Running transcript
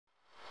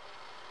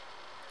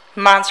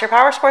Monster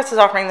Powersports is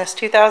offering this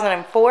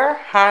 2004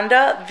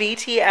 Honda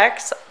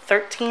VTX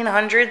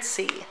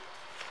 1300C.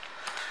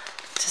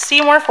 To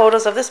see more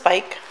photos of this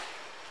bike,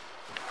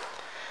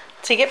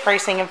 to get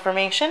pricing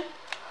information,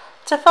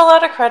 to fill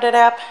out a credit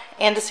app,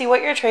 and to see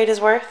what your trade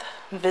is worth,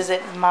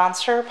 visit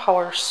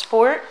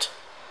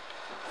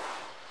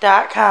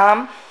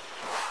monsterpowersport.com.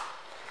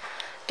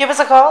 Give us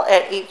a call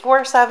at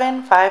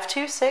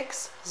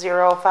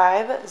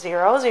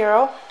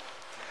 847-526-0500.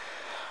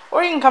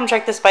 Or you can come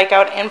check this bike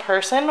out in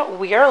person.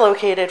 We are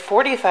located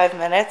 45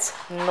 minutes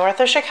north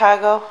of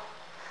Chicago.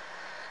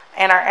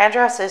 And our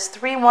address is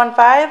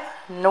 315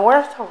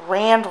 North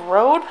Rand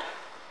Road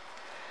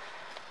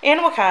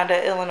in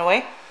Wauconda,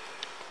 Illinois.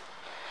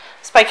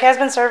 This bike has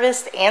been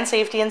serviced and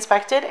safety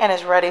inspected and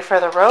is ready for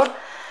the road.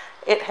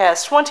 It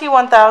has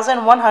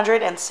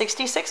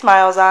 21,166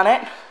 miles on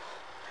it.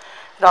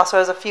 It also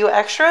has a few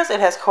extras. It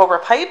has Cobra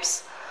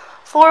pipes,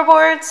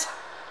 floorboards,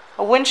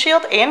 a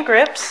windshield, and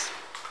grips.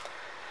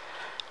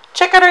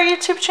 Check out our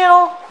YouTube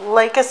channel,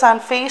 like us on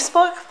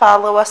Facebook,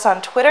 follow us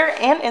on Twitter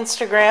and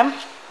Instagram.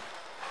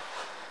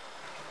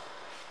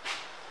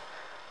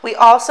 We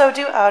also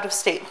do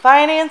out-of-state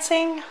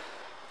financing,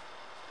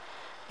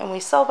 and we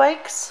sell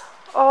bikes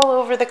all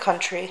over the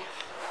country.